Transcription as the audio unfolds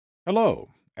Hello,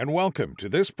 and welcome to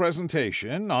this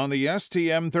presentation on the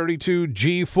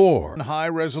STM32G4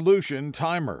 high-resolution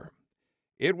timer.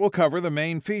 It will cover the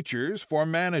main features for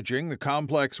managing the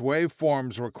complex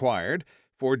waveforms required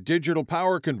for digital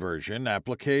power conversion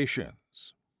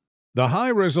applications. The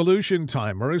high-resolution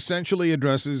timer essentially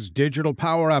addresses digital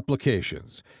power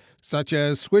applications, such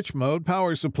as switch-mode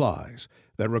power supplies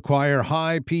that require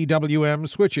high PWM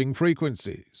switching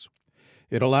frequencies.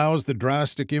 It allows the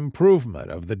drastic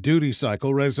improvement of the duty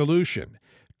cycle resolution,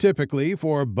 typically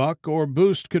for buck or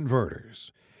boost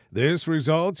converters. This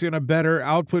results in a better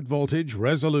output voltage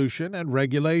resolution and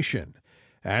regulation,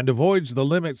 and avoids the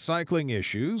limit cycling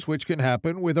issues which can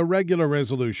happen with a regular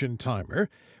resolution timer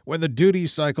when the duty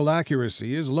cycle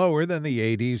accuracy is lower than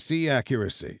the ADC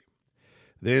accuracy.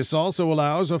 This also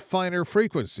allows a finer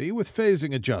frequency with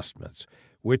phasing adjustments,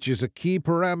 which is a key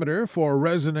parameter for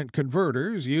resonant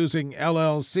converters using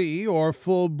LLC or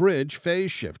full bridge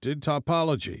phase-shifted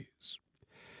topologies.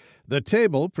 The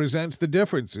table presents the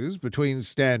differences between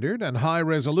standard and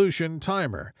high-resolution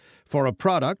timer for a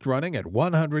product running at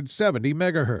 170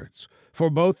 MHz for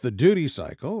both the duty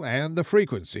cycle and the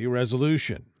frequency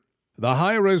resolution. The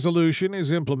high resolution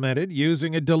is implemented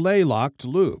using a delay-locked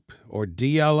loop, or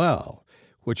DLL,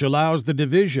 which allows the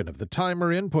division of the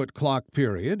timer input clock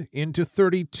period into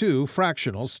 32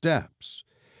 fractional steps.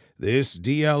 This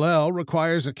DLL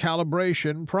requires a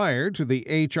calibration prior to the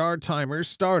HRTIM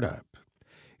startup.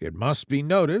 It must be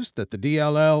noticed that the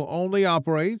DLL only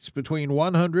operates between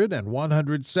 100 and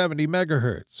 170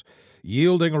 MHz,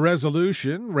 yielding a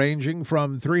resolution ranging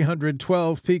from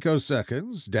 312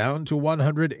 picoseconds down to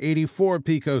 184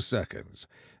 picoseconds,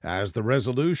 as the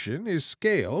resolution is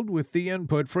scaled with the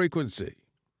input frequency.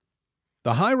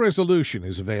 The high resolution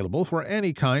is available for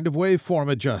any kind of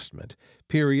waveform adjustment,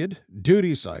 period,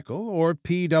 duty cycle, or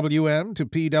PWM to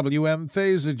PWM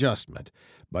phase adjustment,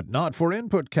 but not for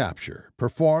input capture,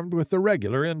 performed with the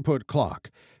regular input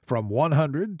clock, from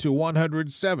 100 to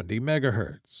 170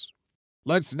 MHz.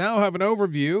 Let's now have an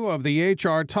overview of the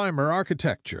HRTIM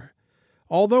architecture.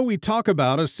 Although we talk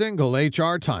about a single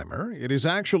HR timer, it is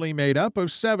actually made up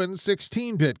of 7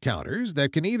 16-bit counters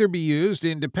that can either be used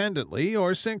independently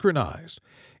or synchronized,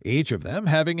 each of them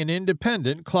having an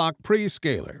independent clock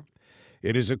prescaler.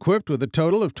 It is equipped with a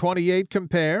total of 28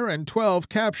 compare and 12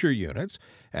 capture units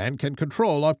and can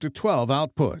control up to 12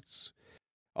 outputs.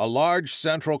 A large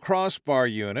central crossbar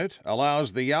unit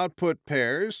allows the output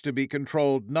pairs to be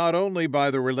controlled not only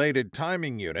by the related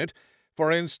timing unit, for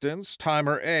instance,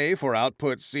 timer A for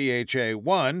output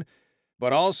CHA1,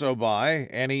 but also by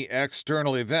any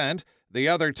external event, the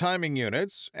other timing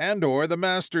units, and/or the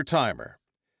master timer.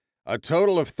 A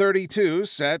total of 32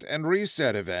 set and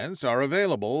reset events are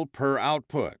available per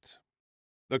output.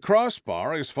 The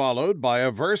crossbar is followed by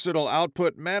a versatile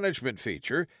output management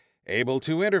feature, able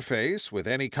to interface with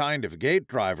any kind of gate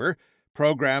driver,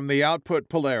 program the output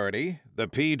polarity, the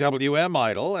PWM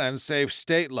idle and safe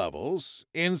state levels,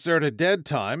 insert a dead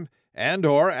time,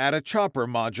 and/or add a chopper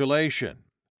modulation.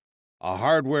 A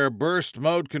hardware burst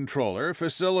mode controller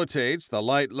facilitates the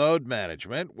light load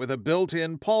management with a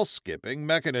built-in pulse skipping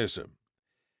mechanism.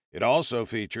 It also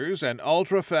features an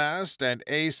ultra-fast and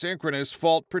asynchronous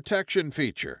fault protection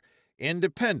feature,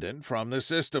 independent from the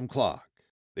system clock.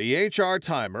 The HR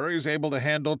timer is able to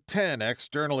handle 10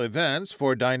 external events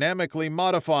for dynamically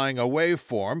modifying a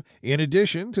waveform in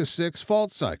addition to 6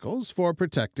 fault cycles for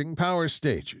protecting power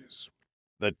stages.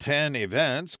 The 10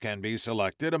 events can be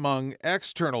selected among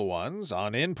external ones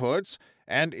on inputs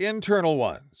and internal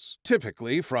ones,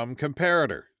 typically from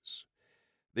comparators.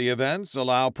 The events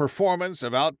allow performance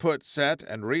of output set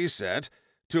and reset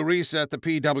to reset the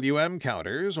PWM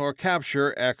counters or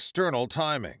capture external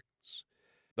timing.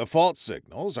 The fault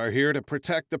signals are here to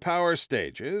protect the power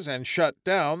stages and shut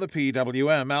down the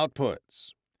PWM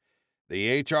outputs.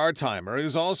 The HR timer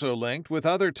is also linked with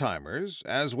other timers,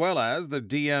 as well as the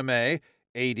DMA,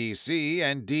 ADC,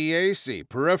 and DAC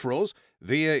peripherals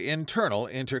via internal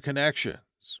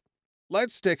interconnections.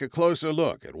 Let's take a closer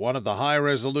look at one of the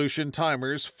high-resolution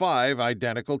timer's 5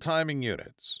 identical timing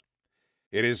units.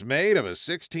 It is made of a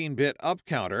 16-bit up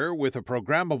counter with a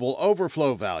programmable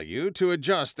overflow value to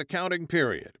adjust the counting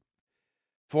period.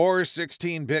 4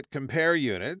 16-bit compare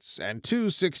units and 2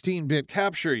 16-bit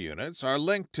capture units are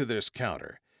linked to this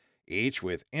counter, each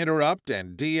with interrupt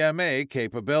and DMA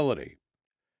capability.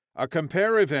 A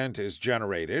compare event is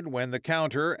generated when the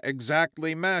counter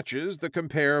exactly matches the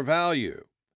compare value.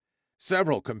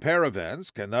 Several compare events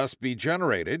can thus be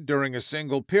generated during a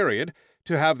single period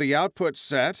to have the output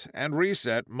set and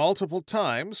reset multiple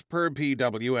times per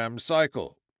PWM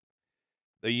cycle.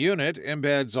 The unit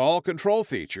embeds all control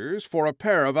features for a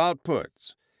pair of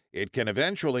outputs, It can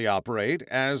eventually operate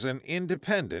as an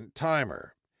independent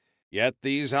timer. Yet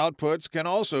these outputs can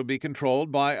also be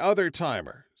controlled by other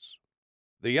timers.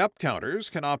 The up counters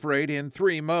can operate in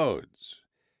 3 modes.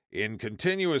 In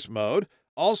continuous mode,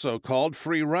 also called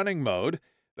free-running mode,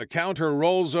 the counter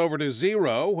rolls over to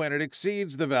 0 when it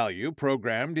exceeds the value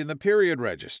programmed in the period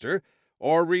register,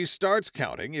 or restarts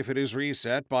counting if it is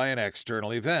reset by an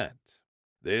external event.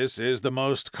 This is the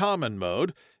most common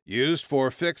mode, used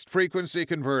for fixed-frequency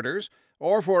converters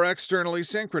or for externally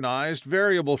synchronized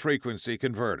variable-frequency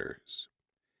converters.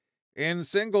 In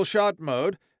single-shot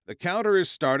mode, the counter is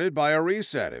started by a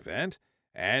reset event,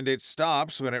 and it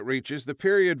stops when it reaches the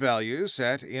period value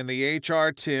set in the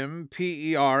HRTIM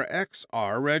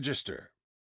PERXR register.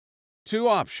 2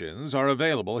 options are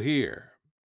available here.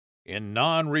 In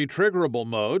non-retriggerable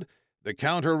mode, the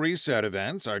counter reset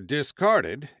events are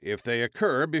discarded if they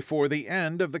occur before the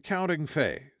end of the counting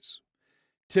phase.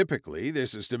 Typically,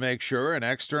 this is to make sure an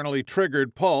externally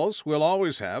triggered pulse will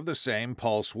always have the same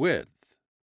pulse width.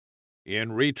 In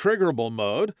retriggerable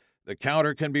mode, the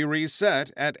counter can be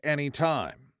reset at any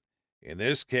time. In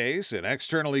this case, an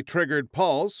externally triggered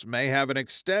pulse may have an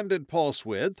extended pulse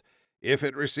width if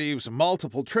it receives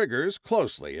multiple triggers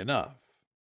closely enough.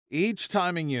 Each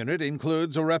timing unit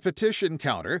includes a repetition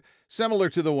counter similar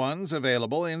to the ones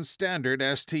available in standard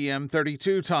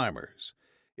STM32 timers.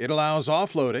 It allows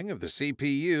offloading of the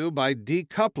CPU by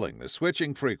decoupling the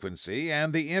switching frequency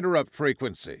and the interrupt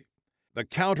frequency. The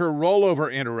counter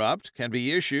rollover interrupt can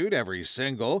be issued every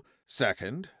single,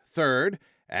 second, third,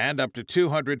 and up to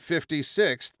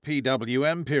 256th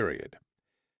PWM period.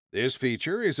 This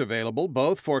feature is available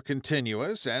both for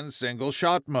continuous and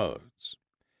single-shot modes.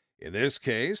 In this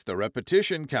case, the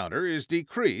repetition counter is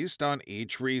decreased on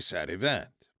each reset event.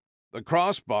 The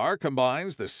crossbar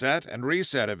combines the set and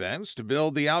reset events to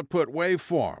build the output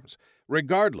waveforms,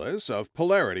 regardless of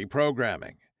polarity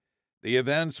programming. The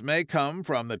events may come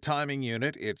from the timing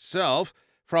unit itself,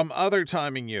 from other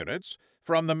timing units,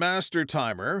 from the master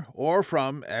timer, or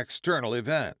from external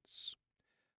events.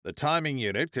 The timing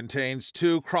unit contains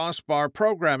 2 crossbar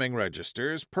programming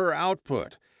registers per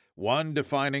output, one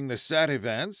defining the set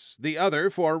events, the other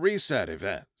for reset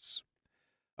events.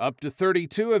 Up to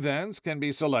 32 events can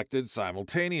be selected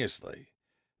simultaneously.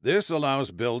 This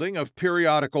allows building of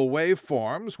periodical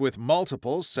waveforms with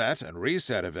multiple set and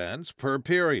reset events per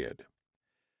period.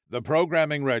 The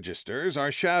programming registers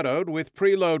are shadowed with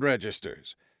preload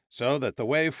registers, so that the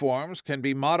waveforms can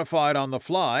be modified on the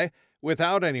fly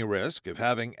without any risk of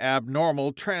having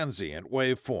abnormal transient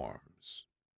waveforms.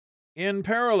 In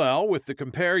parallel with the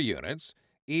compare units,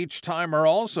 each timer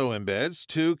also embeds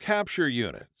 2 capture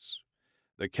units.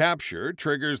 The capture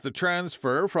triggers the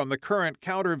transfer from the current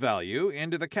counter value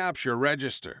into the capture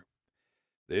register.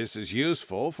 This is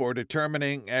useful for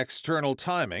determining external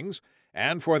timings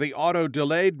and for the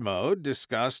auto-delayed mode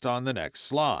discussed on the next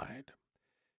slide.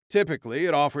 Typically,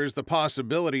 it offers the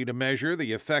possibility to measure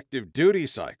the effective duty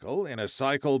cycle in a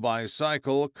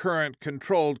cycle-by-cycle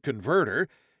current-controlled converter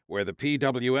where the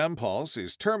PWM pulse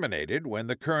is terminated when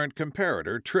the current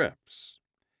comparator trips.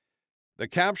 The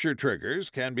capture triggers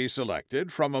can be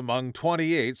selected from among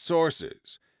 28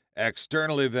 sources: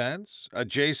 external events,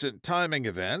 adjacent timing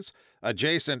events,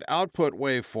 adjacent output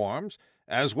waveforms,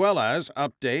 as well as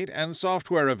update and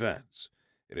software events.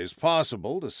 It is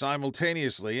possible to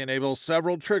simultaneously enable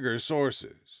several trigger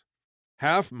sources.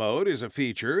 Half mode is a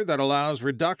feature that allows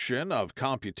reduction of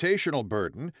computational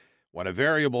burden when a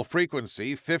variable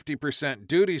frequency 50%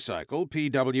 duty cycle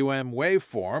PWM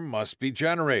waveform must be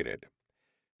generated.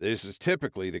 This is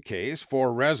typically the case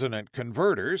for resonant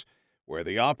converters, where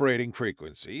the operating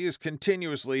frequency is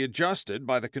continuously adjusted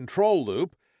by the control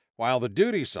loop while the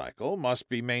duty cycle must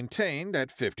be maintained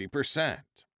at 50%.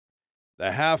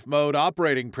 The half-mode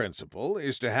operating principle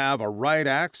is to have a write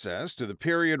access to the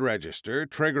period register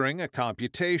triggering a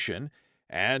computation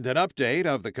and an update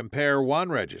of the compare 1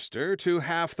 register to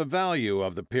half the value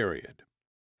of the period.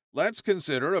 Let's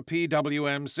consider a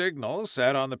PWM signal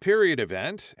set on the period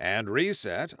event and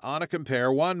reset on a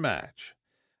compare 1 match.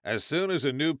 As soon as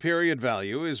a new period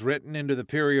value is written into the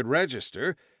period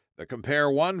register, the compare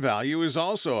 1 value is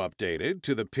also updated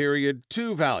to the period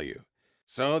 2 value,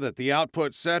 so that the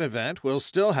output set event will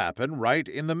still happen right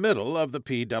in the middle of the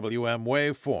PWM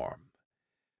waveform.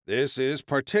 This is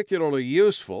particularly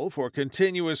useful for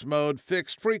continuous mode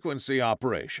fixed frequency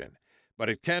operation, but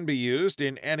it can be used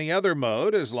in any other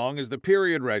mode as long as the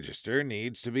period register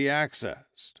needs to be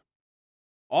accessed.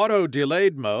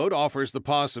 Auto-delayed mode offers the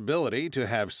possibility to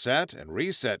have set and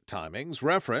reset timings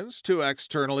referenced to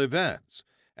external events,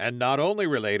 and not only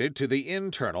related to the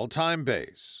internal time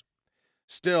base.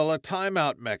 Still, a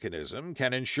timeout mechanism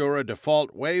can ensure a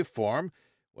default waveform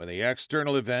when the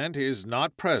external event is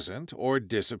not present or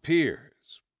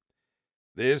disappears.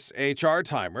 This HR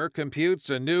timer computes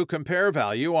a new compare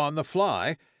value on the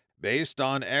fly based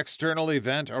on external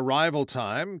event arrival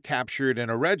time captured in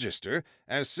a register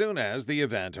as soon as the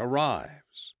event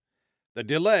arrives. The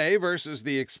delay versus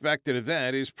the expected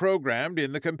event is programmed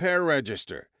in the compare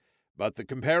register, but the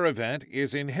compare event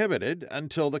is inhibited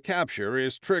until the capture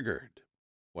is triggered.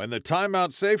 When the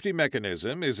timeout safety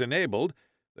mechanism is enabled,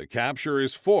 the capture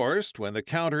is forced when the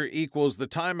counter equals the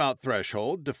timeout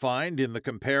threshold defined in the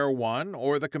compare 1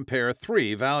 or the compare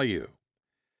 3 value.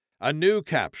 A new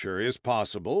capture is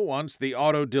possible once the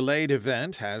auto-delayed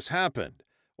event has happened,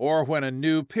 or when a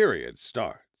new period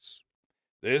starts.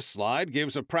 This slide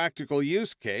gives a practical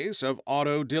use case of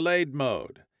auto-delayed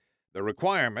mode. The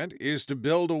requirement is to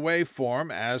build a waveform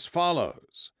as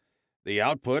follows. The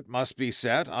output must be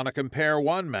set on a compare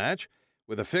 1 match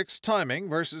with a fixed timing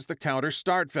versus the counter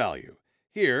start value,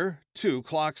 here 2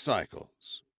 clock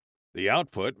cycles. The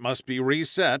output must be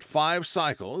reset 5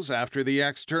 cycles after the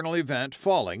external event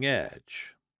falling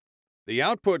edge. The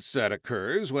output set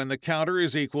occurs when the counter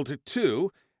is equal to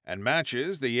 2 and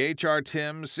matches the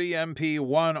HRTIM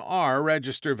CMP1R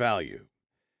register value.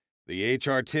 The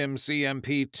HRTIM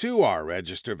CMP2R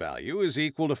register value is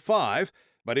equal to 5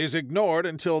 but is ignored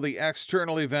until the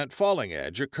external event falling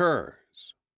edge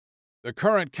occurs. The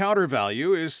current counter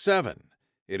value is 7.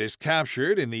 It is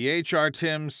captured in the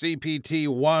HRTIM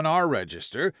CPT1R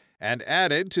register and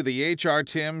added to the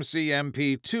HRTIM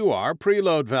CMP2R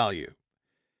preload value.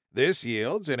 This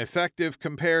yields an effective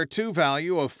compare 2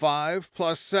 value of 5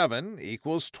 plus 7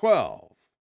 equals 12.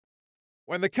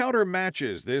 When the counter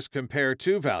matches this compare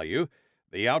 2 value,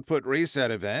 the output reset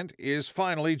event is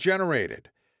finally generated,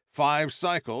 5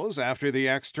 cycles after the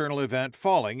external event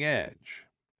falling edge.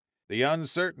 The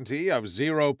uncertainty of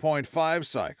 0.5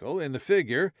 cycle in the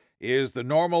figure is the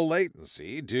normal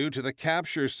latency due to the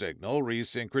capture signal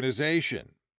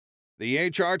resynchronization. The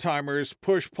HR timer's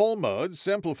push-pull mode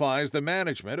simplifies the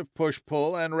management of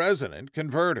push-pull and resonant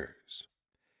converters.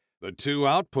 The 2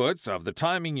 outputs of the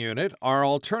timing unit are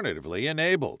alternatively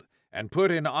enabled and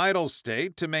put in idle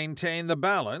state to maintain the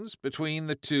balance between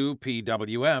the 2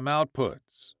 PWM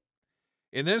outputs.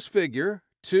 In this figure,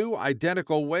 2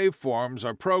 identical waveforms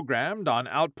are programmed on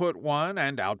output 1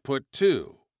 and output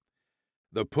 2.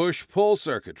 The push-pull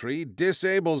circuitry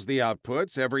disables the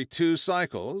outputs every 2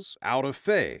 cycles out of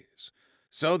phase,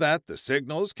 so that the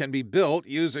signals can be built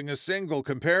using a single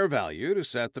compare value to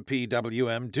set the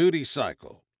PWM duty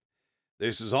cycle.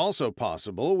 This is also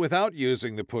possible without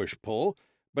using the push-pull,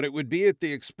 but it would be at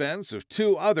the expense of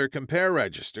 2 other compare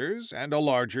registers and a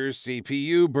larger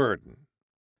CPU burden.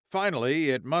 Finally,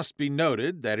 it must be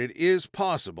noted that it is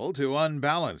possible to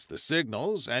unbalance the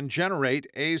signals and generate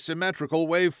asymmetrical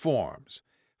waveforms.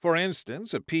 For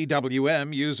instance, a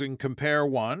PWM using compare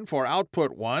 1 for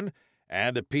output 1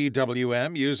 and a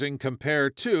PWM using compare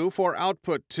 2 for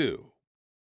output 2.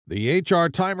 The HR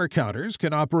timer counters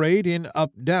can operate in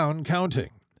up-down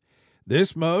counting.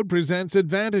 This mode presents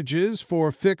advantages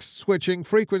for fixed switching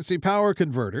frequency power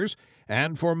converters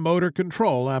and for motor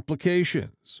control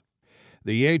applications.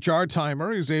 The HR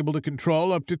timer is able to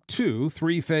control up to 2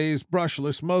 3-phase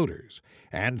brushless motors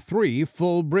and 3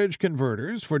 full bridge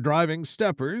converters for driving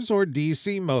steppers or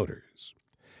DC motors.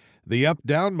 The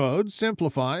up-down mode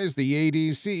simplifies the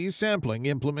ADC sampling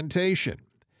implementation.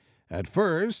 At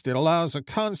first, it allows a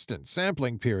constant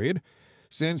sampling period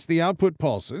since the output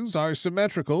pulses are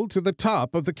symmetrical to the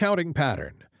top of the counting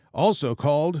pattern, also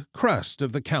called crest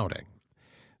of the counting.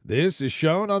 This is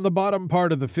shown on the bottom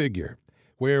part of the figure,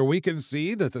 where we can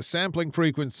see that the sampling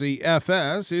frequency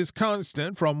Fs is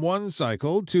constant from one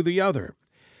cycle to the other,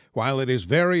 while it is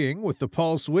varying with the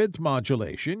pulse width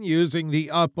modulation using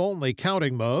the up-only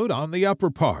counting mode on the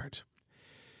upper part.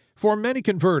 For many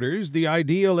converters, the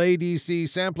ideal ADC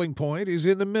sampling point is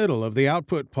in the middle of the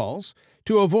output pulse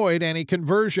to avoid any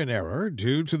conversion error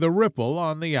due to the ripple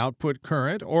on the output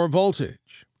current or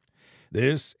voltage.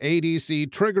 This ADC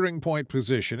triggering point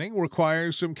positioning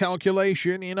requires some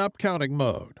calculation in up-counting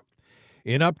mode.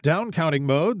 In up-down counting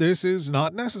mode, this is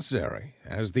not necessary,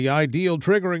 as the ideal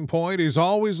triggering point is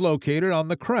always located on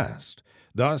the crest,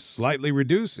 thus slightly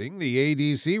reducing the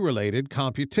ADC-related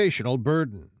computational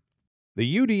burden.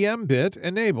 The UDM bit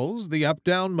enables the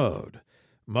up-down mode.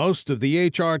 Most of the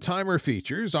HR timer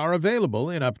features are available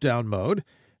in up-down mode,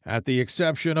 at the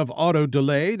exception of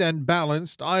auto-delayed and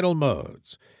balanced idle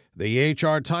modes. The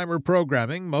HR timer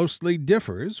programming mostly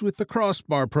differs with the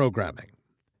crossbar programming.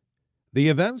 The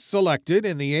events selected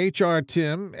in the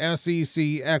HRTIM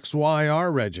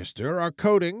SEC-XYR register are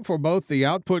coding for both the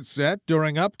output set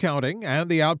during upcounting and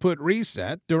the output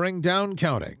reset during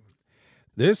downcounting.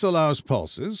 This allows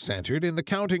pulses centered in the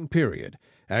counting period,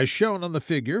 as shown on the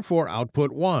figure for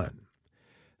output 1.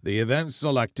 The events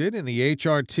selected in the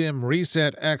HRTIM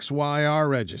Reset XYR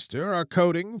register are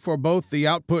coding for both the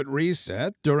output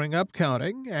reset during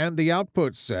upcounting and the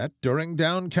output set during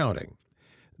downcounting.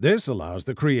 This allows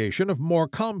the creation of more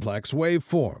complex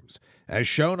waveforms, as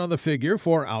shown on the figure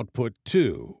for output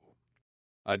 2.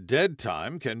 A dead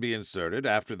time can be inserted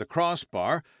after the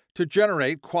crossbar to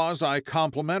generate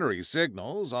quasi-complementary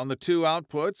signals on the two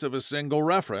outputs of a single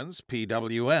reference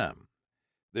PWM.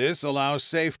 This allows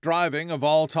safe driving of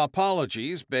all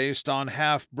topologies based on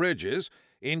half bridges,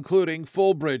 including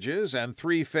full bridges and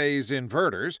three-phase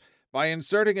inverters, by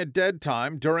inserting a dead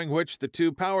time during which the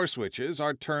two power switches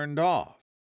are turned off.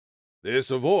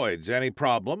 This avoids any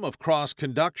problem of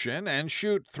cross-conduction and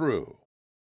shoot-through.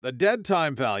 The dead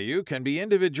time value can be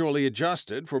individually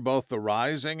adjusted for both the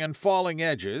rising and falling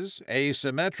edges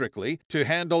asymmetrically to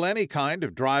handle any kind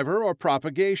of driver or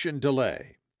propagation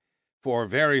delay. For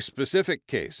very specific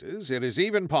cases, it is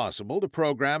even possible to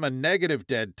program a negative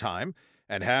dead time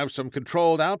and have some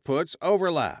controlled outputs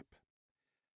overlap.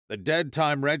 The dead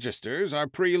time registers are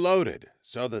preloaded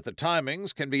so that the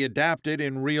timings can be adapted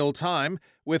in real time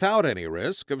without any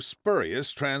risk of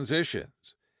spurious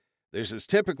transitions. This is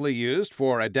typically used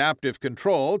for adaptive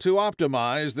control to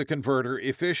optimize the converter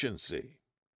efficiency.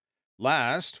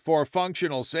 Last, for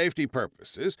functional safety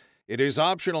purposes, it is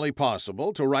optionally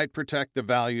possible to write protect the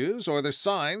values or the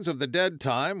signs of the dead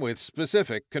time with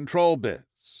specific control bits.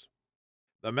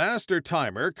 The master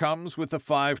timer comes with the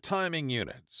 5 timing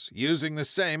units, using the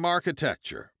same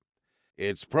architecture.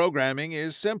 Its programming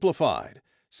is simplified,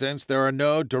 since there are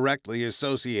no directly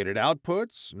associated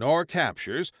outputs, nor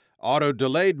captures,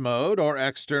 auto-delayed mode, or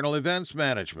external events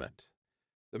management.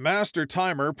 The master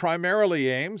timer primarily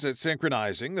aims at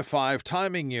synchronizing the 5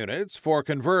 timing units for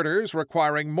converters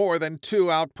requiring more than 2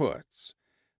 outputs.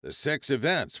 The 6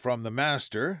 events from the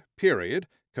master, period,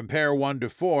 compare 1 to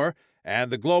 4,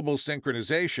 and the global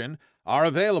synchronization are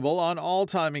available on all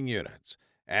timing units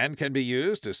and can be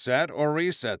used to set or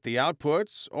reset the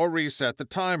outputs or reset the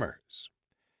timers.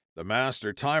 The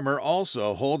master timer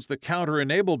also holds the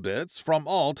counter-enable bits from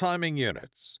all timing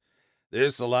units.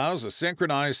 This allows a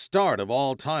synchronized start of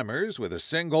all timers with a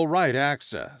single write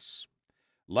access.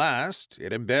 Last,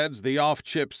 it embeds the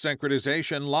off-chip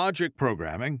synchronization logic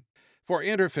programming for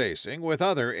interfacing with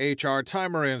other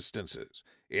HRTimer instances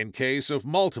in case of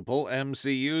multiple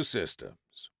MCU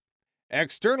systems.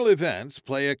 External events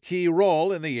play a key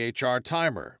role in the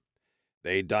HRTimer.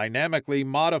 They dynamically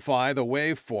modify the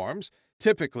waveforms,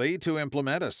 typically to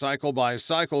implement a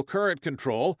cycle-by-cycle current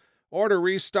control or to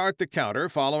restart the counter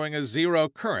following a zero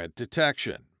current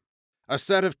detection. A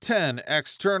set of 10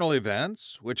 external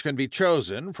events, which can be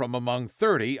chosen from among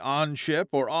 30 on-chip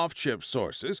or off-chip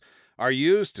sources, are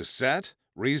used to set,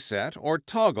 reset, or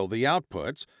toggle the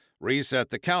outputs, reset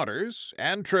the counters,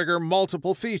 and trigger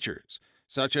multiple features,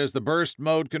 such as the burst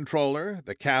mode controller,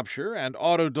 the capture and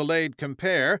auto-delayed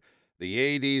compare,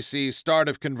 the ADC start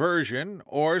of conversion,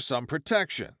 or some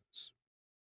protections.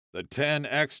 The 10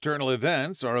 external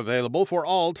events are available for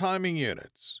all timing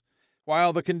units,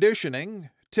 while the conditioning,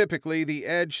 typically the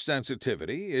edge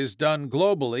sensitivity, is done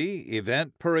globally,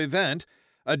 event per event.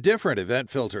 A different event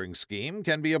filtering scheme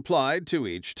can be applied to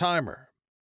each timer.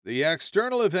 The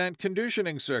external event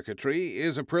conditioning circuitry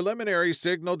is a preliminary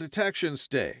signal detection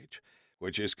stage,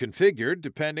 which is configured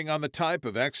depending on the type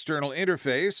of external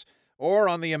interface or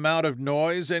on the amount of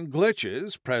noise and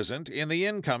glitches present in the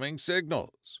incoming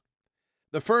signals.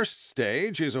 The first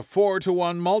stage is a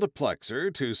 4-to-1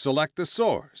 multiplexer to select the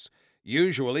source,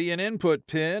 usually an input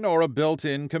pin or a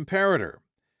built-in comparator.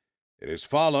 It is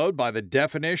followed by the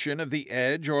definition of the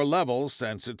edge or level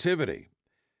sensitivity.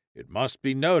 It must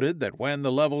be noted that when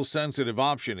the level-sensitive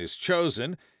option is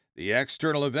chosen, the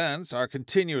external events are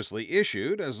continuously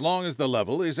issued as long as the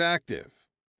level is active.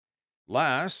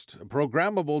 Last, a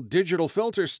programmable digital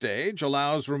filter stage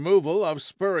allows removal of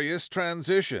spurious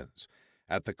transitions,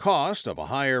 at the cost of a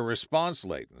higher response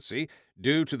latency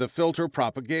due to the filter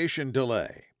propagation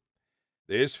delay.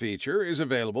 This feature is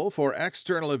available for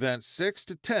external events 6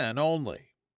 to 10 only.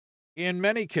 In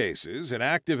many cases, an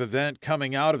active event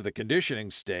coming out of the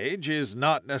conditioning stage is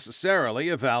not necessarily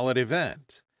a valid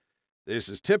event. This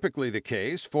is typically the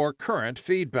case for current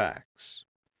feedbacks.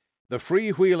 The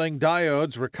freewheeling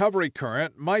diode's recovery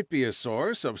current might be a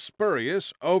source of spurious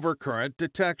overcurrent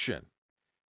detection.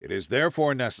 It is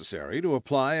therefore necessary to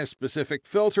apply a specific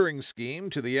filtering scheme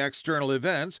to the external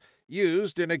events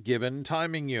used in a given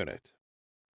timing unit.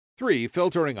 3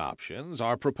 filtering options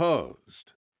are proposed.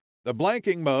 The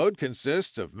blanking mode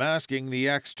consists of masking the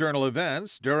external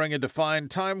events during a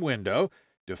defined time window,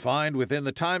 defined within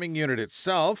the timing unit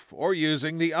itself or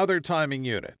using the other timing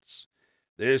units.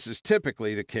 This is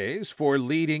typically the case for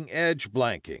leading-edge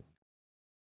blanking.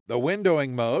 The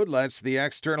windowing mode lets the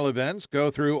external events go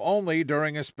through only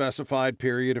during a specified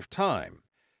period of time,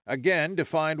 again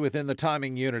defined within the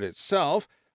timing unit itself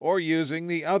or using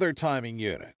the other timing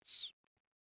units.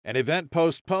 An event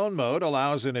postpone mode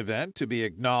allows an event to be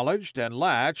acknowledged and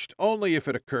latched only if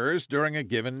it occurs during a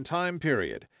given time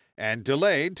period, and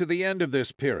delayed to the end of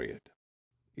this period.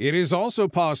 It is also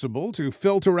possible to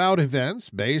filter out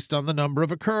events based on the number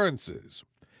of occurrences.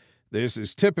 This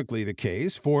is typically the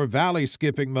case for valley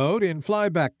skipping mode in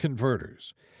flyback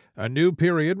converters. A new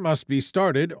period must be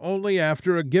started only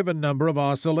after a given number of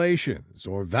oscillations,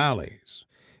 or valleys.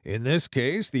 In this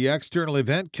case, the external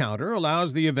event counter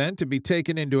allows the event to be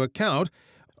taken into account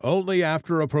only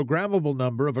after a programmable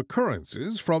number of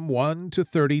occurrences from 1 to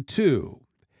 32.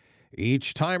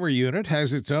 Each timer unit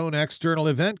has its own external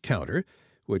event counter,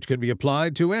 which can be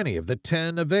applied to any of the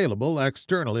 10 available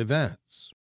external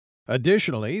events.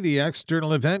 Additionally, the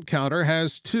external event counter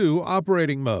has 2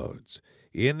 operating modes.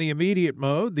 In the immediate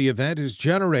mode, the event is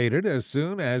generated as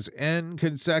soon as n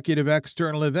consecutive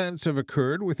external events have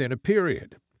occurred within a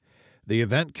period. The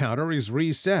event counter is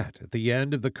reset at the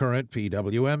end of the current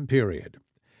PWM period.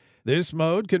 This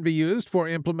mode can be used for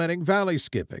implementing valley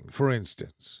skipping, for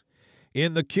instance.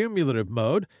 In the cumulative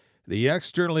mode, the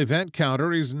external event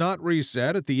counter is not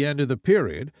reset at the end of the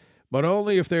period, but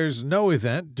only if there's no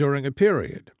event during a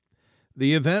period.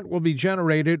 The event will be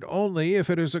generated only if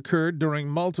it has occurred during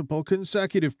multiple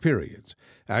consecutive periods,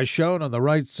 as shown on the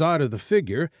right side of the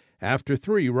figure after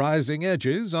 3 rising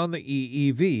edges on the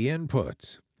EEV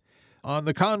inputs. On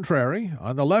the contrary,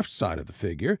 on the left side of the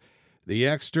figure, the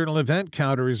external event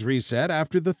counter is reset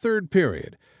after the 3rd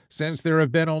period, since there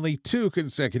have been only 2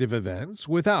 consecutive events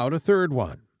without a 3rd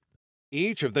one.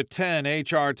 Each of the 10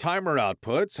 HR timer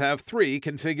outputs have 3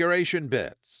 configuration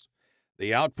bits.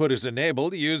 The output is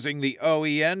enabled using the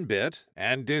OEN bit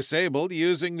and disabled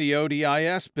using the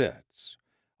ODIS bits.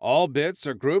 All bits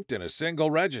are grouped in a single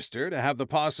register to have the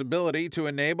possibility to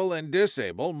enable and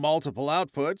disable multiple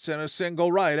outputs in a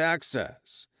single write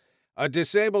access. A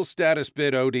disable status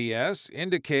bit ODS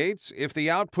indicates if the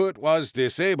output was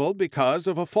disabled because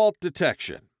of a fault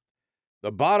detection.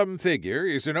 The bottom figure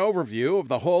is an overview of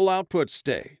the whole output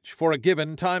stage for a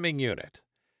given timing unit.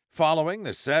 Following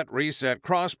the set-reset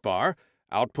crossbar,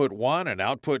 Output 1 and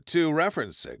Output 2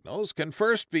 reference signals can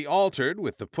first be altered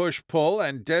with the push-pull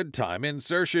and dead time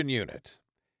insertion unit.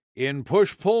 In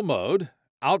push-pull mode,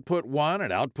 Output 1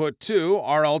 and Output 2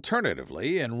 are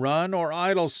alternatively in run or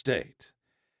idle state.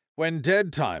 When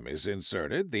dead time is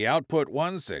inserted, the Output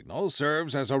 1 signal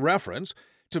serves as a reference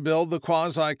to build the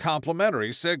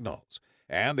quasi-complementary signals,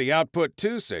 and the Output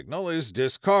 2 signal is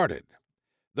discarded.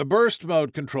 The burst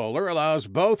mode controller allows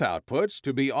both outputs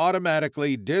to be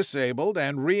automatically disabled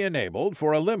and re-enabled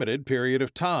for a limited period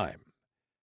of time.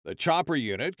 The chopper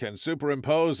unit can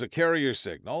superimpose a carrier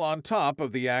signal on top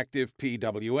of the active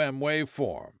PWM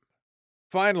waveform.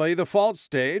 Finally, the fault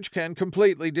stage can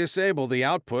completely disable the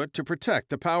output to protect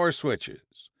the power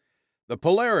switches. The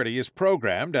polarity is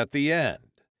programmed at the end.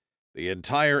 The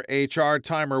entire HR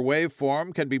timer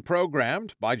waveform can be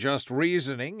programmed by just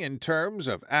reasoning in terms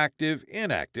of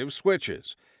active-inactive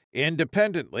switches,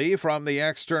 independently from the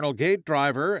external gate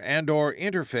driver and/or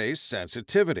interface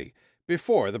sensitivity,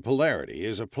 before the polarity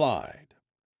is applied.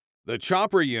 The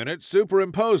chopper unit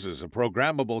superimposes a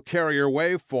programmable carrier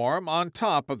waveform on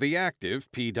top of the active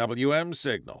PWM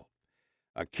signal.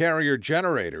 A carrier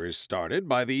generator is started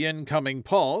by the incoming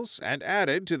pulse and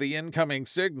added to the incoming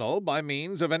signal by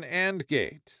means of an AND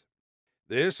gate.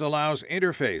 This allows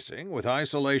interfacing with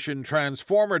isolation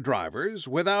transformer drivers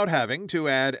without having to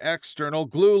add external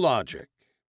glue logic.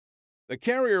 The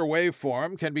carrier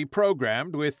waveform can be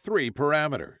programmed with 3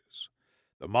 parameters: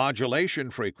 the modulation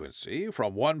frequency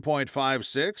from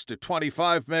 1.56 to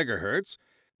 25 MHz,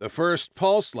 the first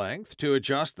pulse length to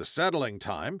adjust the settling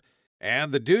time,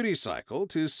 and the duty cycle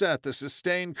to set the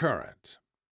sustained current.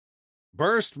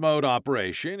 Burst mode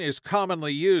operation is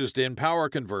commonly used in power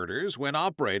converters when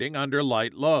operating under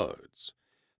light loads.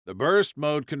 The burst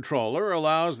mode controller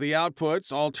allows the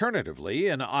outputs alternatively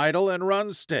in idle and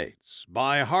run states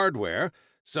by hardware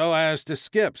so as to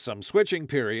skip some switching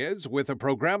periods with a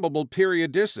programmable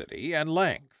periodicity and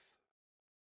length.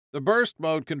 The burst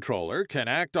mode controller can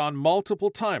act on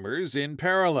multiple timers in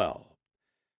parallel.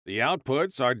 The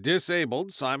outputs are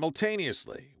disabled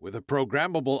simultaneously with a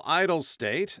programmable idle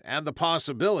state and the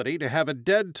possibility to have a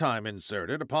dead time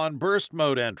inserted upon burst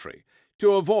mode entry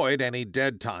to avoid any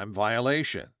dead time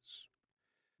violations.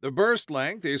 The burst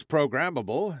length is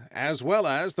programmable as well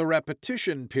as the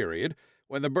repetition period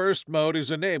when the burst mode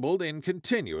is enabled in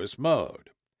continuous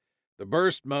mode. The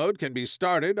burst mode can be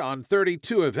started on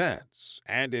 32 events,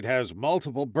 and it has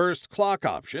multiple burst clock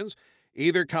options,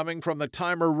 either coming from the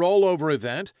timer rollover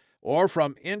event or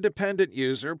from independent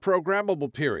user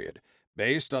programmable period,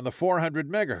 based on the 400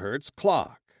 MHz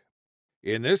clock.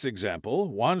 In this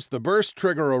example, once the burst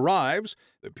trigger arrives,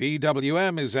 the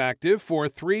PWM is active for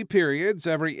 3 periods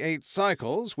every 8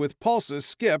 cycles, with pulses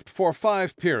skipped for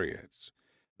 5 periods.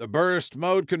 The burst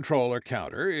mode controller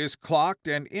counter is clocked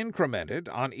and incremented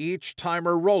on each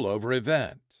timer rollover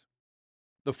event.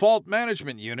 The fault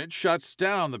management unit shuts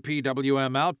down the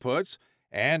PWM outputs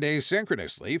and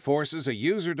asynchronously forces a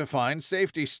user-defined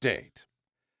safety state.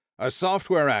 A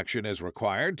software action is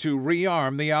required to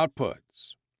rearm the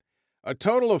outputs. A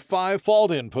total of 5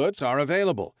 fault inputs are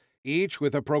available, each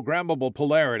with a programmable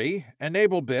polarity,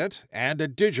 enable bit, and a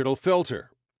digital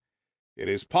filter. It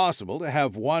is possible to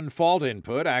have one fault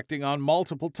input acting on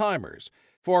multiple timers,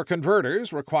 for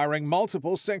converters requiring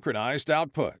multiple synchronized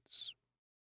outputs.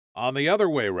 On the other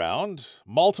way round,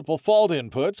 multiple fault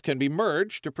inputs can be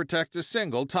merged to protect a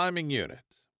single timing unit.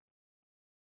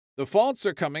 The faults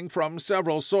are coming from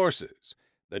several sources: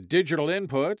 the digital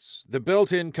inputs, the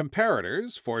built-in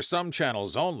comparators for some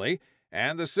channels only,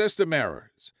 and the system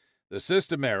errors. The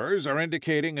system errors are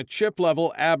indicating a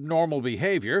chip-level abnormal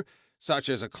behavior, such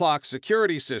as a clock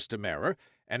security system error,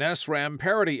 an SRAM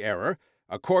parity error,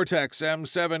 a Cortex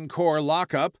M7 core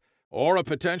lockup, or a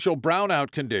potential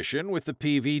brownout condition with the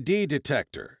PVD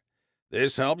detector.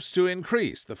 This helps to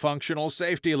increase the functional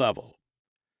safety level.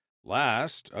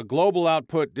 Last, a global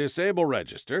output disable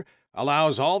register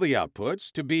allows all the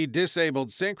outputs to be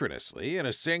disabled synchronously in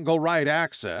a single write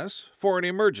access for an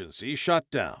emergency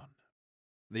shutdown.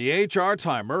 The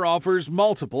HRTIMER offers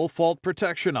multiple fault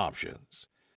protection options.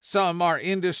 Some are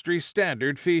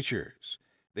industry-standard features.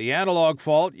 The analog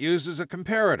fault uses a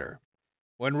comparator.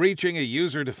 When reaching a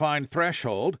user-defined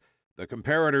threshold, the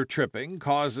comparator tripping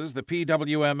causes the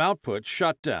PWM output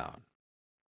shutdown.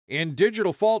 In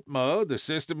digital fault mode, the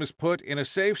system is put in a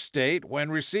safe state when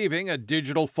receiving a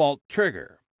digital fault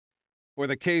trigger. For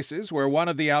the cases where one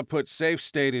of the output's safe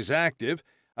state is active,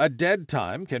 a dead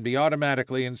time can be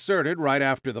automatically inserted right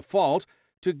after the fault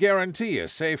to guarantee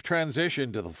a safe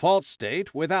transition to the fault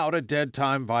state without a dead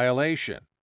time violation.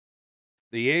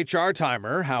 The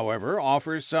HRTIMER, however,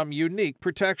 offers some unique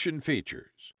protection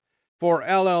features. For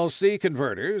LLC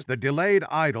converters, the delayed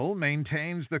idle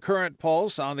maintains the current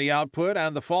pulse on the output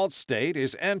and the fault state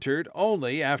is entered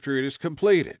only after it is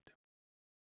completed.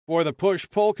 For the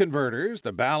push-pull converters,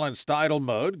 the balanced idle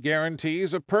mode guarantees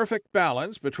a perfect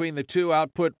balance between the two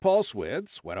output pulse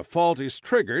widths when a fault is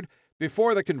triggered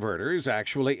before the converter is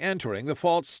actually entering the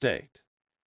fault state.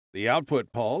 The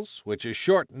output pulse, which is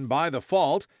shortened by the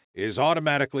fault, is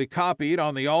automatically copied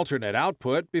on the alternate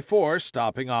output before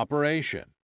stopping operation.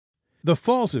 The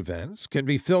fault events can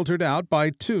be filtered out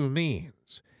by 2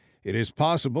 means. It is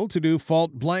possible to do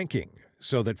fault blanking,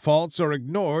 so that faults are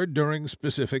ignored during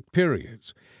specific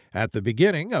periods. At the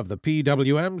beginning of the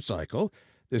PWM cycle,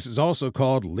 this is also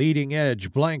called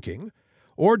leading-edge blanking,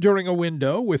 or during a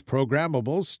window with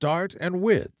programmable start and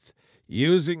width,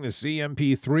 using the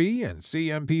CMP3 and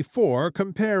CMP4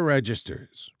 compare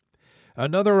registers.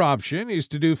 Another option is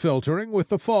to do filtering with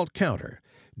the fault counter,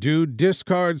 do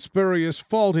discard spurious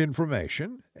fault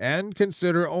information, and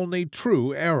consider only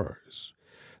true errors.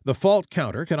 The fault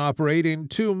counter can operate in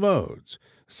 2 modes,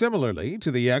 similarly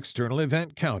to the external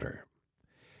event counter.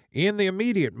 In the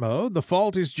immediate mode, the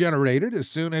fault is generated as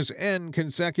soon as n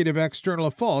consecutive external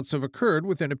faults have occurred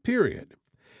within a period.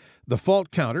 The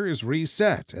fault counter is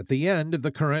reset at the end of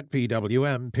the current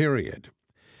PWM period.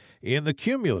 In the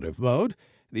cumulative mode,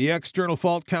 the external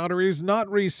fault counter is not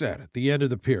reset at the end of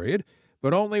the period,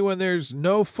 but only when there's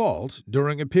no fault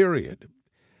during a period.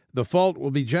 The fault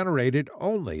will be generated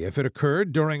only if it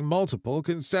occurred during multiple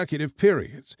consecutive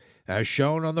periods, as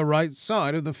shown on the right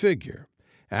side of the figure,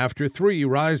 after 3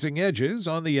 rising edges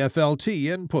on the FLT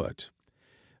input.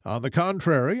 On the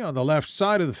contrary, on the left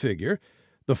side of the figure,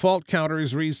 the fault counter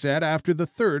is reset after the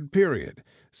 3rd period,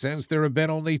 since there have been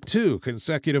only 2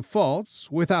 consecutive faults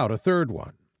without a 3rd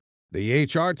one. The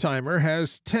HRTIMER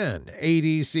has 10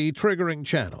 ADC triggering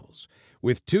channels,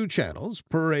 with 2 channels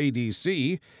per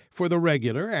ADC for the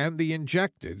regular and the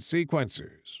injected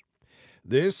sequencers.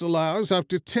 This allows up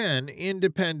to 10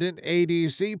 independent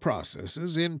ADC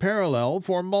processes in parallel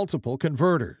for multiple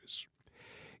converters.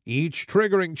 Each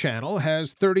triggering channel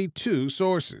has 32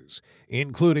 sources,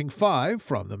 including 5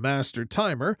 from the master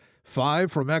timer,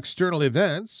 5 from external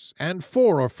events, and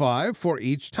 4 or 5 for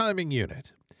each timing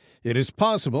unit. It is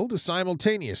possible to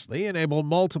simultaneously enable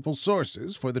multiple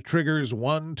sources for the triggers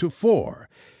 1 to 4,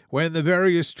 when the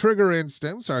various trigger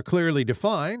instants are clearly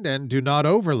defined and do not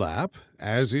overlap,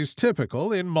 as is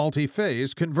typical in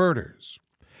multi-phase converters.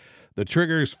 The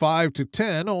triggers 5 to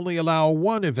 10 only allow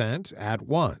one event at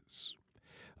once.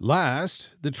 Last,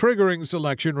 the triggering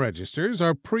selection registers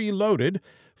are preloaded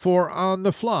for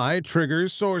on-the-fly trigger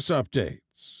source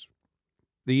updates.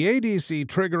 The ADC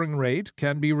triggering rate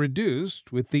can be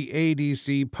reduced with the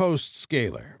ADC post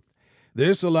scaler.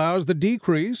 This allows the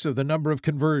decrease of the number of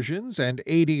conversions and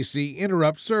ADC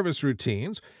interrupt service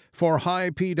routines for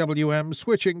high PWM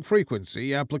switching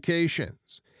frequency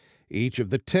applications. Each of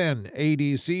the 10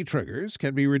 ADC triggers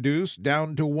can be reduced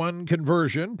down to 1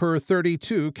 conversion per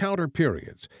 32 counter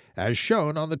periods, as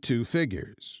shown on the 2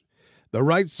 figures. The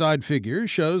right side figure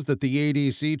shows that the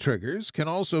ADC triggers can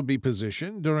also be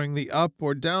positioned during the up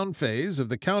or down phase of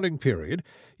the counting period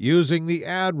using the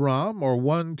add ROM or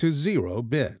 1 to 0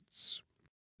 bits.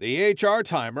 The HR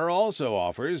timer also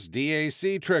offers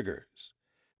DAC triggers.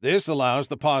 This allows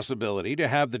the possibility to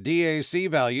have the DAC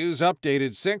values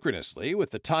updated synchronously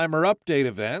with the timer update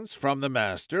events from the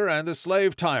master and the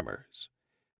slave timers.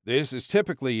 This is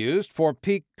typically used for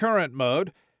peak current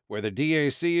mode, where the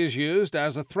DAC is used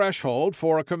as a threshold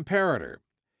for a comparator.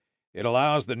 It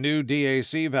allows the new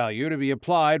DAC value to be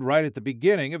applied right at the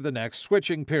beginning of the next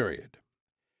switching period.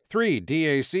 3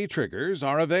 DAC triggers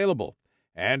are available,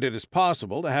 and it is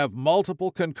possible to have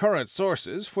multiple concurrent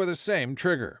sources for the same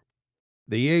trigger.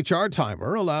 The HR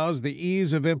timer allows the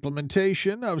ease of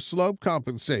implementation of slope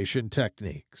compensation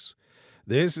techniques.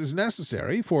 This is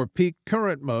necessary for peak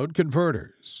current mode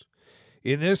converters.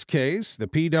 In this case, the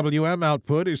PWM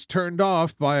output is turned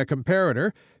off by a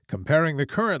comparator, comparing the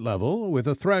current level with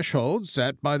a threshold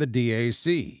set by the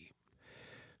DAC.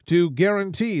 To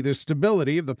guarantee the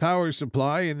stability of the power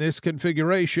supply in this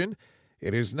configuration,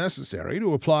 it is necessary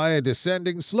to apply a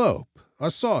descending slope,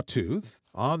 a sawtooth,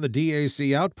 on the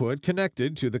DAC output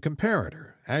connected to the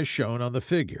comparator, as shown on the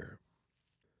figure.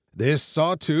 This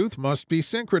sawtooth must be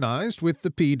synchronized with the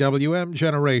PWM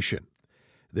generation.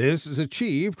 This is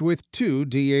achieved with 2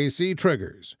 DAC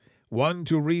triggers, one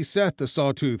to reset the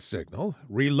sawtooth signal,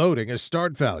 reloading a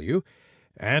start value,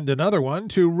 and another one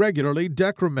to regularly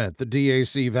decrement the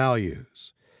DAC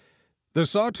values. The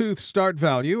sawtooth start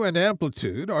value and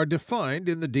amplitude are defined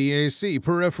in the DAC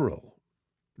peripheral.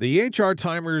 The HR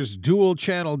timer's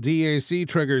dual-channel DAC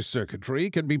trigger circuitry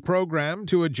can be programmed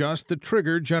to adjust the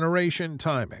trigger generation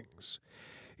timings.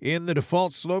 In the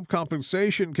default slope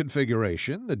compensation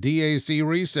configuration, the DAC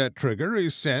reset trigger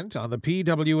is sent on the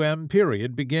PWM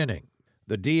period beginning.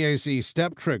 The DAC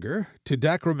step trigger, to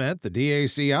decrement the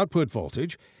DAC output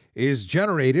voltage, is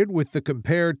generated with the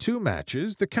compare to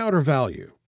matches the counter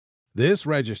value. This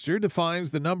register defines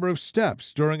the number of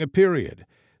steps during a period.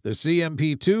 The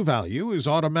CMP2 value is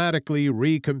automatically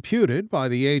recomputed by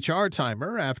the HR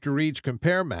timer after each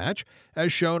compare match,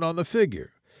 as shown on the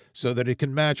figure, so that it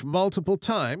can match multiple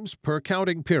times per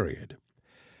counting period.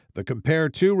 The compare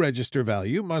to register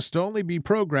value must only be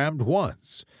programmed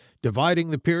once,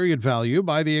 dividing the period value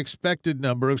by the expected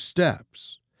number of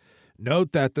steps.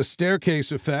 Note that the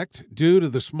staircase effect, due to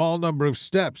the small number of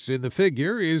steps in the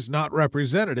figure, is not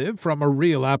representative from a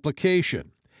real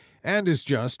application, and is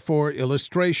just for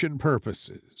illustration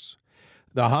purposes.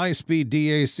 The high-speed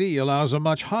DAC allows a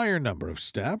much higher number of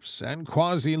steps and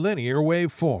quasi-linear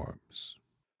waveforms.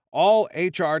 All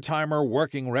HR timer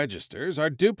working registers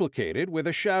are duplicated with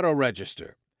a shadow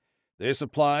register. This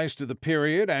applies to the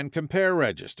period and compare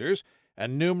registers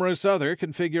and numerous other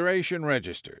configuration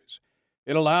registers.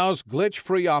 It allows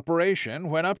glitch-free operation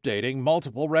when updating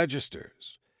multiple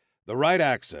registers. The write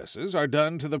accesses are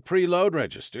done to the preload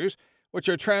registers, which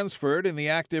are transferred in the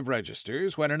active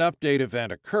registers when an update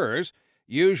event occurs,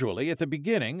 usually at the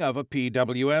beginning of a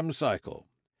PWM cycle.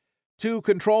 2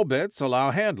 control bits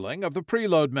allow handling of the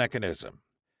preload mechanism.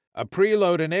 A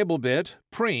preload enable bit,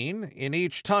 preen, in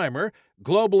each timer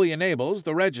globally enables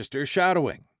the register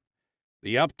shadowing.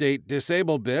 The update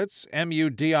disable bits,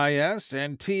 MUDIS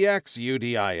and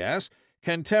TXUDIS,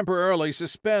 can temporarily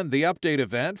suspend the update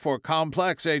event for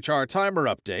complex HR timer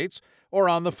updates or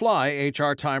on-the-fly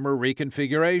HR timer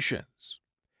reconfigurations.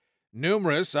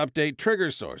 Numerous update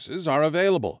trigger sources are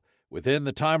available within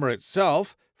the timer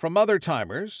itself from other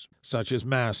timers, such as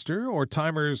master or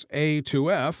timers A to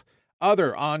F,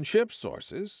 other on-chip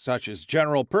sources, such as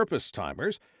general-purpose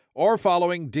timers, or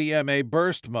following DMA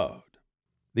burst mode.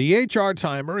 The HR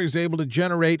timer is able to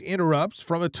generate interrupts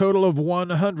from a total of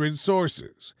 100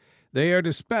 sources. They are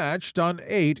dispatched on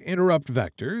 8 interrupt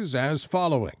vectors as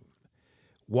following: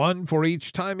 1 for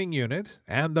each timing unit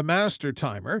and the master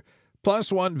timer, plus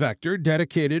 1 vector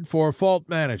dedicated for fault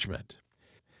management.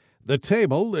 The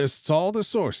table lists all the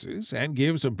sources and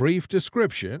gives a brief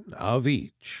description of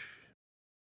each.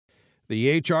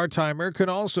 The HR timer can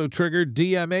also trigger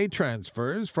DMA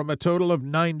transfers from a total of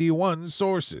 91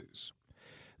 sources.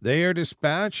 They are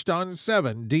dispatched on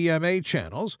 7 DMA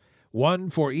channels, 1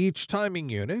 for each timing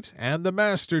unit and the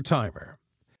master timer.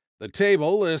 The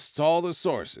table lists all the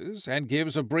sources and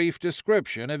gives a brief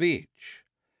description of each.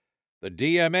 The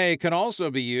DMA can also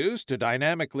be used to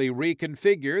dynamically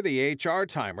reconfigure the HR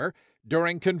timer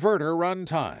during converter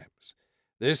runtimes.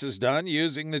 This is done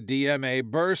using the DMA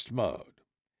burst mode.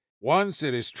 Once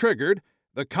it is triggered,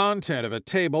 the content of a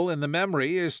table in the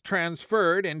memory is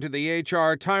transferred into the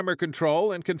HR timer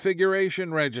control and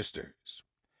configuration registers.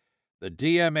 The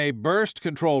DMA burst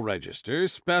control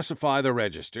registers specify the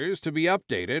registers to be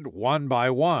updated one by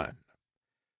one.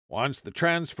 Once the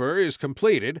transfer is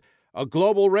completed, a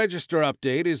global register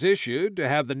update is issued to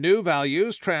have the new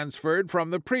values transferred from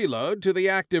the preload to the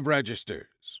active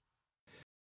registers.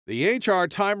 The HR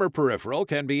timer peripheral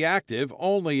can be active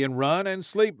only in run and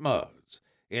sleep modes.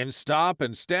 In stop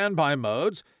and standby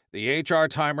modes, the HR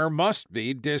timer must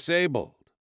be disabled.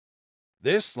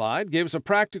 This slide gives a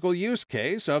practical use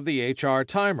case of the HR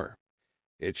timer.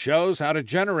 It shows how to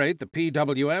generate the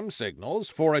PWM signals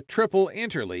for a triple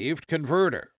interleaved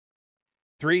converter.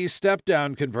 3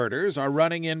 step-down converters are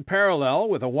running in parallel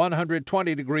with a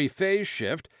 120-degree phase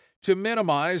shift to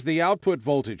minimize the output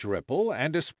voltage ripple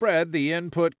and to spread the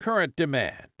input current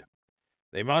demand.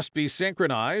 They must be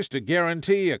synchronized to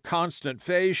guarantee a constant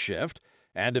phase shift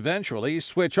and eventually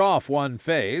switch off one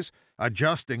phase,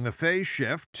 adjusting the phase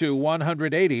shift to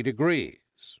 180 degrees.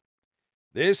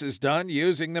 This is done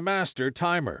using the master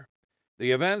timer.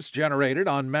 The events generated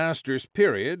on master's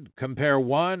period, compare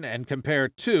 1 and compare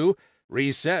 2,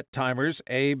 reset timers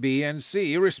A, B, and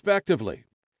C respectively.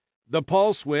 The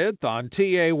pulse width on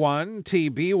TA1,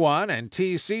 TB1, and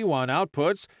TC1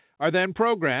 outputs are then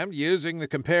programmed using the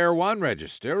compare 1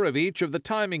 register of each of the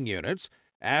timing units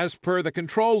as per the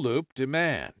control loop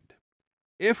demand.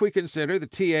 If we consider the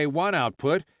TA1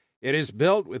 output, it is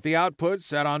built with the output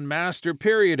set on master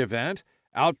period event,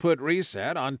 output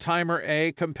reset on timer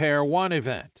A compare 1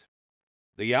 event.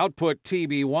 The output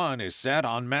TB1 is set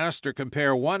on master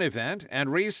compare 1 event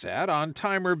and reset on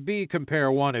timer B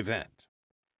compare 1 event.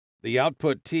 The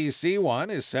output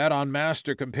TC1 is set on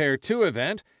master compare 2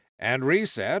 event and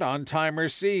reset on timer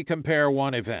C compare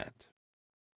 1 event.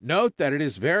 Note that it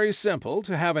is very simple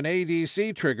to have an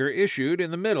ADC trigger issued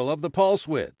in the middle of the pulse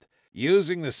width,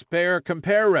 using the spare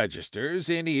compare registers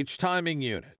in each timing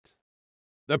unit.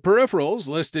 The peripherals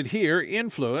listed here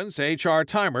influence HR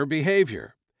timer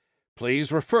behavior.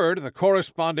 Please refer to the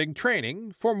corresponding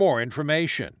training for more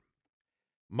information.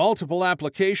 Multiple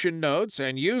application notes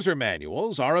and user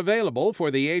manuals are available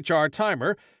for the HR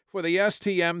timer for the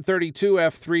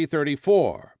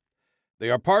STM32F334. They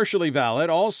are partially valid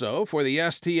also for the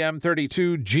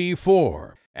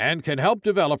STM32G4 and can help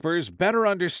developers better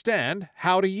understand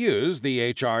how to use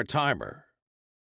the HR timer.